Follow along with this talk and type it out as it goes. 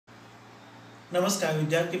नमस्कार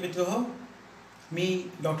विद्यार्थी मित्र हो, मी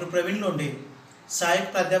डॉक्टर प्रवीण लोंढे,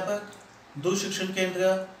 सहाय्यक प्राध्यापक, दूर शिक्षण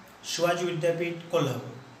केंद्र, शिवाजी विद्यापीठ,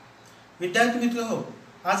 कोल्हापूर। विद्यार्थी मित्र हो,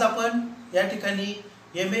 आज आपण या ठिकाणी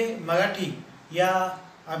MA मराठी या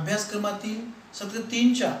अभ्यासक्रमातील सत्र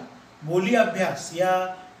 3च्या बोली अभ्यास या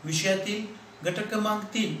विषयातील घटक क्रमांक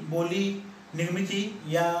 3 बोली निर्मिती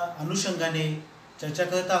या अनुषंगाने चर्चा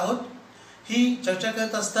करत आहोत। ही चर्चा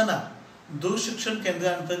करत असताना दूर शिक्षण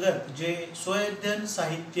केंद्रांतर्गत जे स्वयंअध्ययन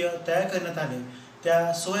साहित्य तयार करण्यात आले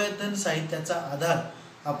त्या स्वयंअध्ययन साहित्याचा आधार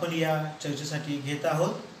आपण या चर्चेसाठी घेत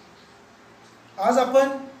आहोत। आज आपण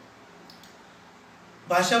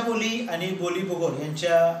भाषा बोली आणि बोली भूगोल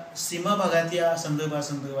यांच्या सीमा भागात या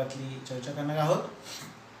संदर्भातली चर्चा करणार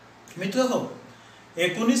आहोत। मित्र हो,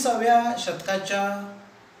 19व्या शतकाच्या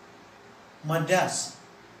मध्यास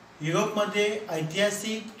युरोपमध्ये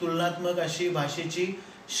ऐतिहासिक तुलनात्मक अशी भाषेची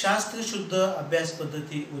शास्त्रशुद्ध अभ्यास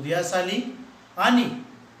पद्धती उदयास आली आणि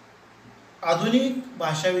आधुनिक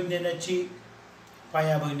भाषा विज्ञानाची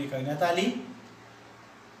पायाभरणी करण्यात आली।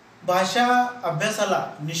 भाषा अभ्यासाला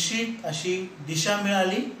निश्चित अशी दिशा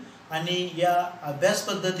मिळाली आणि या अभ्यास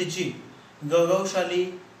पद्धतीची गौरवशाली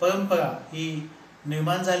परंपरा ही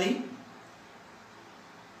निर्माण झाली।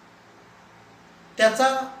 त्याचा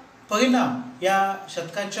परिणाम या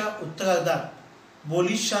शतकाच्या उत्तरार्धात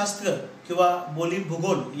बोलीशास्त्र किंवा बोली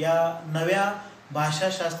भूगोल या नव्या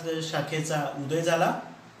भाषाशास्त्र शाखेचा उदय झाला।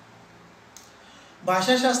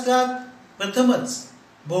 भाषाशास्त्रात प्रथमच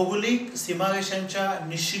भौगोलिक सीमारेषांच्या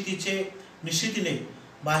निश्चितीने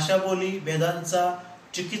भाषा बोली भेदांचा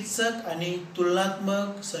चिकित्सक आणि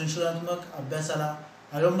तुलनात्मक संशोधात्मक अभ्यासाला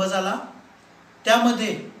आरंभ झाला।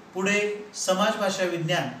 त्यामध्ये पुढे समाज भाषा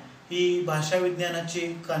विज्ञान ही भाषा विज्ञानाची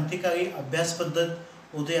क्रांतिकारी अभ्यास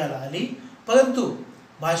पद्धत उदयाला आली। परंतु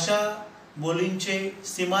भाषा बोलींचे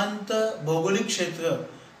सीमांत भौगोलिक क्षेत्र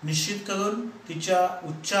निश्चित करून तिच्या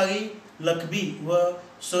उच्चारी, लकबी व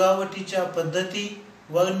सुरावटीच्या पद्धती,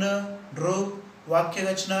 वर्ण, ध्रुव,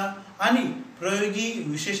 वाक्यरचना आणि प्रयोगी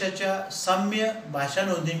विशेषाच्या साम्य भाषा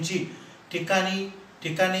नोंदींची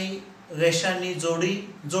ठिकाणी रेषांनी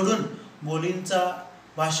जोडून बोलींचा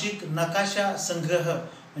भाषिक नकाशा संग्रह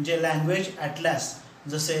म्हणजे लँग्वेज ॲटलास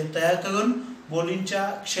जसे तयार करून बोलींच्या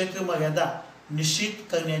क्षेत्रमर्यादा निश्चित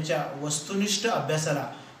करण्याच्या वस्तुनिष्ठ अभ्यासाला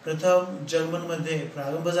प्रथम जर्मनमध्ये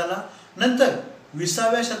प्रारंभ झाला। नंतर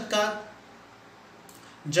 20व्या शतकात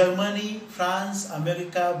जर्मनी, फ्रान्स,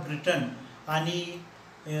 अमेरिका,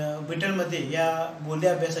 ब्रिटनमध्ये या बोली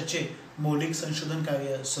अभ्यासाचे मौलिक संशोधन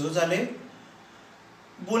कार्य सुरू झाले।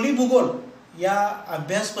 बोली भूगोल या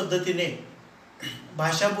अभ्यास पद्धतीने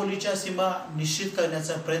भाषा बोलीच्या सीमा निश्चित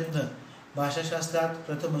करण्याचा प्रयत्न भाषाशास्त्रात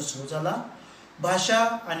प्रथमच सुरू झाला। भाषा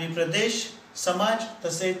आणि प्रदेश, समाज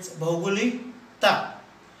तसेच भौगोलिकता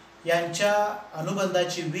यांच्या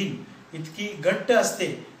अनुबंधाची वीण इतकी घट्ट असते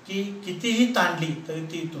की कितीही ताणली तरी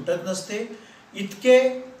ती तुटत नसते। इतके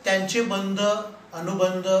त्यांचे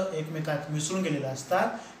अनुबंध एकमेकात मिसळून गेलेले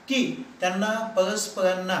असतात की त्यांना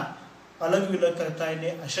परस्परांना अलगविलग करता येणे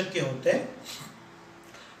अशक्य होते।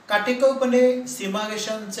 काटेकोरपणे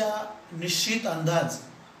सीमारेषांचा निश्चित अंदाज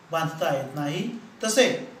बांधता येत नाही। तसे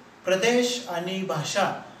प्रदेश आणि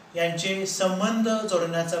भाषा यांचे संबंध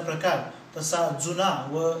जोडण्याचा प्रकार तसा जुना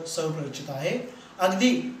व सर्वपरिचित आहे।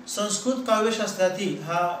 अगदी संस्कृत काव्यशास्त्रातील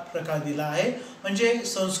हा प्रकार दिला आहे। म्हणजे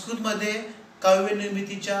संस्कृतमध्ये काव्य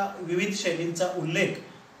निर्मितीच्या विविध शैलींचा उल्लेख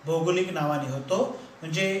भौगोलिक नावाने होतो।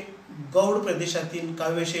 म्हणजे गौड प्रदेशातील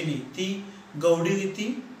काव्यशैली ती गौडी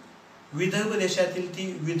रीती, विदर्भ देशातील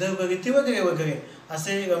ती विदर्भ रीती वगैरे वगैरे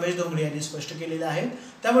असे रमेश धोंगडे यांनी स्पष्ट केलेले आहे।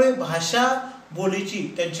 त्यामुळे भाषा बोलीची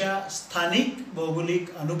त्यांच्या स्थानिक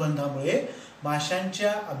भौगोलिक अनुबंधामुळे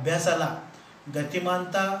भाषांच्या अभ्यासाला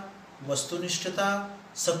गतिमानता, वस्तुनिष्ठता,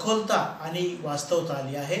 सखोलता आणि वास्तवता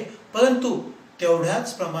आली आहे। परंतु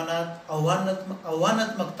तेवढ्याच प्रमाणात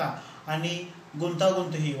आव्हानात्मकता आणि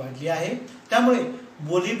गुंतागुंतही वाढली आहे। त्यामुळे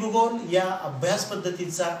बोली भूगोल या अभ्यास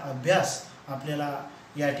पद्धतीचा अभ्यास आपल्याला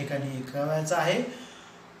या ठिकाणी करायचा आहे।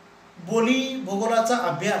 बोली भूगोलाचा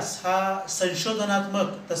अभ्यास हा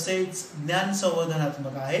संशोधनात्मक तसेच ज्ञान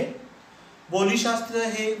संवर्धनात्मक आहे। बोलीशास्त्र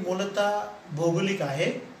हे मूलतः भौगोलिक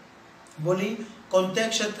आहे। बोली कोणत्या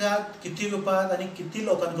क्षेत्रात, किती रूपात आणि किती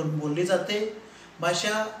लोकांकडून बोलली जाते,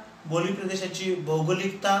 भाषा बोली प्रदेशाची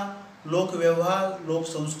भौगोलिकता, लोकव्यवहार,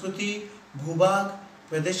 लोकसंस्कृती, भूभाग,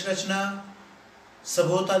 प्रदेश रचना,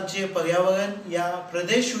 सभोवतालचे पर्यावरण या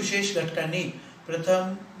प्रदेश विशेष घटकांनी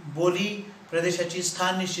प्रथम बोली प्रदेशाची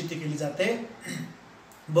स्थान निश्चिती केली जाते।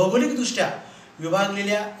 भौगोलिकदृष्ट्या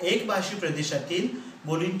विभागलेल्या एक भाषी प्रदेशातील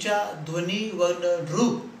बोलींच्या ध्वनी, वर्ण,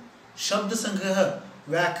 ध्रुव, शब्दसंग्रह,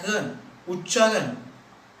 व्याकरण, उच्चारण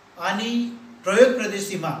आणि प्रयोग प्रदेश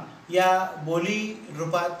सीमा या बोली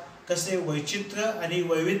रूपात कसे वैचित्र्य आणि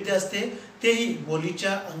वैविध्य असते तेही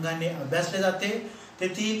बोलीच्या अंगाने अभ्यासले जाते.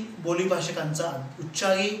 तेथील बोली भाषकांचा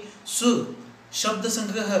उच्चारी, सूर,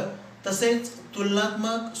 शब्दसंग्रह तसेच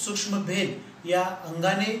तुलनात्मक सूक्ष्म भेद या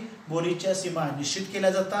अंगाने बोलीच्या सीमा निश्चित केल्या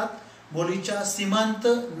जातात. बोलीच्या सीमांत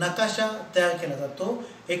नकाशा तयार केला जातो.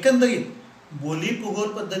 एकंदरीत बोली भूगोल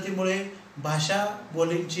पद्धतीमुळे भाषा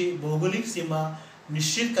बोलींची भौगोलिक सीमा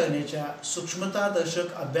निश्चित करण्याच्या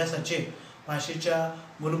सूक्ष्मतादर्शक अभ्यासाचे भाषेच्या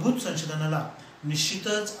मूलभूत संशोधनाला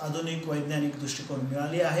निश्चितच आधुनिक वैज्ञानिक दृष्टिकोन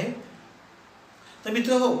मिळाले आहे. तर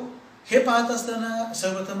मित्रहो, हे पाहत असताना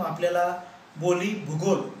सर्वप्रथम आपल्याला बोली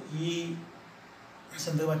भूगोल ही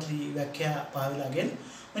संदर्भातली व्याख्या पाहावी लागेल.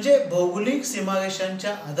 म्हणजे भौगोलिक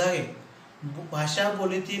सीमारेषांच्या आधारे भाषा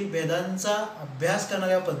बोलीतील भेदांचा अभ्यास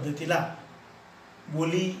करणाऱ्या पद्धतीला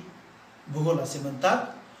बोली भूगोल असे म्हणतात.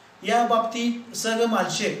 या बाबतीत सर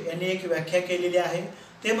मालशे यांनी एक व्याख्या केलेली आहे.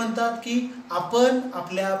 ते म्हणतात की आपण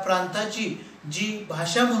आपल्या प्रांताची जी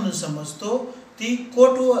भाषा म्हणून समजतो ती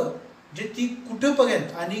कोटवर, जे ती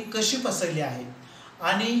कुठेपर्यंत आणि कशी पसरली आहे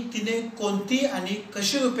आणि तिने कोणती आणि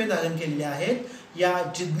कशी रूपे धारण केलेली आहेत, या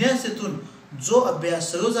जिज्ञासेतून जो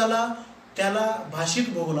अभ्यास सुरू झाला त्याला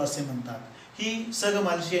भाषिक भूगोल असे म्हणतात. ही सर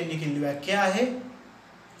मालशे यांनी केलेली व्याख्या आहे.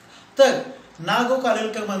 तर ना. गो.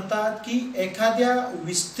 कालेलकर म्हणतात की एखाद्या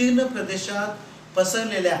विस्तीर्ण प्रदेशात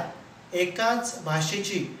पसरलेल्या एकाच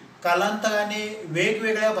भाषेची कालांतराने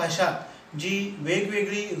वेगवेगळ्या भाषात जी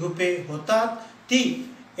वेगवेगळी रूपे होतात ती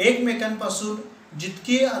एकमेकांपासून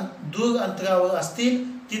जितकी दूर अंतरावर असतील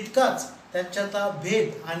तितकाच त्यांच्यातला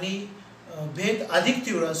भेद अधिक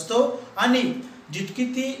तीव्र असतो आणि जितकी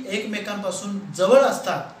ती एकमेकांपासून जवळ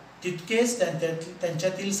असतात तितकेच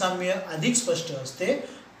त्यांच्यातील साम्य अधिक स्पष्ट असते.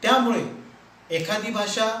 त्यामुळे एखादी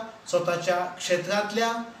भाषा स्वतःच्या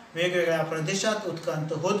क्षेत्रातल्या वेगवेगळ्या प्रदेशात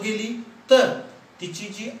उत्क्रांत होत गेली तर तिची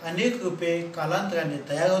जी अनेक रूपे कालांतराने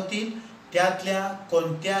तयार होतील त्यातल्या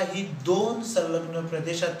कोणत्याही दोन संलग्न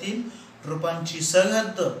प्रदेशातील रूपांची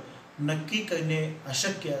सरहद्द नक्की करणे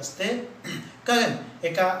अशक्य असते. कारण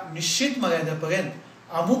एका निश्चित मर्यादेपर्यंत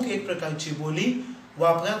अमुक एक प्रकारची बोली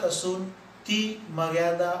वापरात असून ती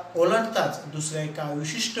मर्यादा ओलांडताच दुसऱ्या एका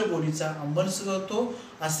विशिष्ट बोलीचा अंमल सुरू होतो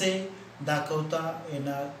असे दाखवता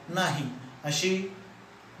येणार नाही, अशी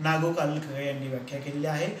ना. गो. कालेलकर यांनी व्याख्या केलेली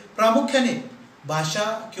आहे. प्रामुख्याने भाषा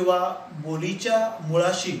किंवा बोलीच्या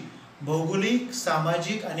मुळाशी भौगोलिक,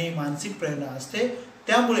 सामाजिक आणि मानसिक प्रेरणा असते.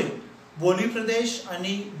 त्यामुळे बोली प्रदेश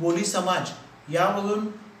आणि बोली समाज यावरून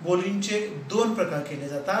बोलींचे दोन प्रकार केले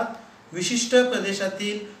जातात. विशिष्ट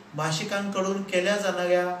प्रदेशातील भाषिकांकडून केल्या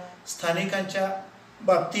जाणाऱ्या स्थानिकांच्या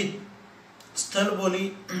बाबतीत स्थल बोली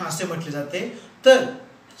असे म्हटले जाते. तर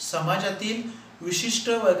समाजातील विशिष्ट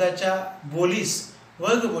वर्गाच्या बोलीस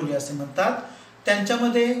वर्ग बोली असे म्हणतात.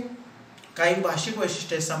 त्यांच्यामध्ये काही भाषिक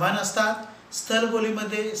वैशिष्ट्ये समान असतात. स्थल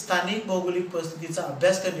बोलीमध्ये स्थानिक भौगोलिक परिस्थितीचा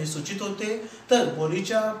अभ्यास करणे सूचित होते, तर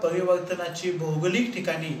बोलीच्या परिवर्तनाची भौगोलिक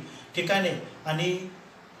ठिकाणे आणि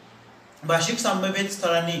भाषिक साम्यभेद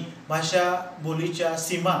स्थळांनी भाषा बोलीच्या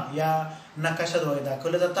सीमा या नकाशाद्वारे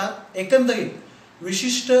दाखवल्या जातात. एकंदरीत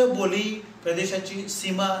विशिष्ट बोली प्रदेशाची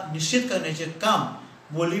सीमा निश्चित करण्याचे काम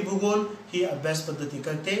बोली भूगोल ही अभ्यास पद्धती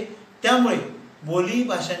करते. त्यामुळे बोली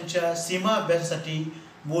भाषांच्या सीमा अभ्यासासाठी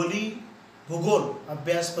बोली भूगोल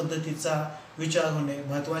अभ्यास पद्धतीचा विचार होणे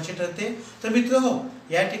महत्त्वाचे ठरते. तर मित्रहो,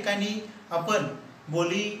 या ठिकाणी आपण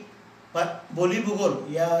बोली भूगोल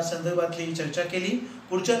या संदर्भातली चर्चा केली.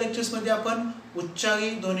 पुढच्या लेक्चर्समध्ये आपण उच्चारी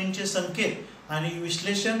ध्वनींचे संकेत आणि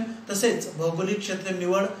विश्लेषण तसेच भौगोलिक क्षेत्र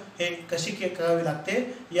निवड हे कशी करावी लागते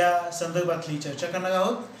या संदर्भातली चर्चा करणार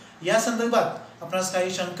आहोत. या संदर्भात आपणास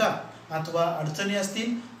काही शंका अथवा अडचणी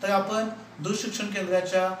असतील तर आपण दूरशिक्षण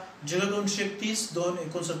केंद्राच्या 0231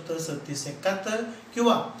 269 3771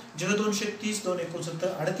 किंवा 0231 269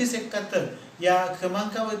 3871 या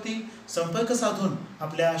क्रमांकावरती संपर्क साधून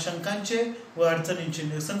आपल्या शंकांचे व अडचणींचे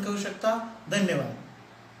निरसन करू शकता. धन्यवाद.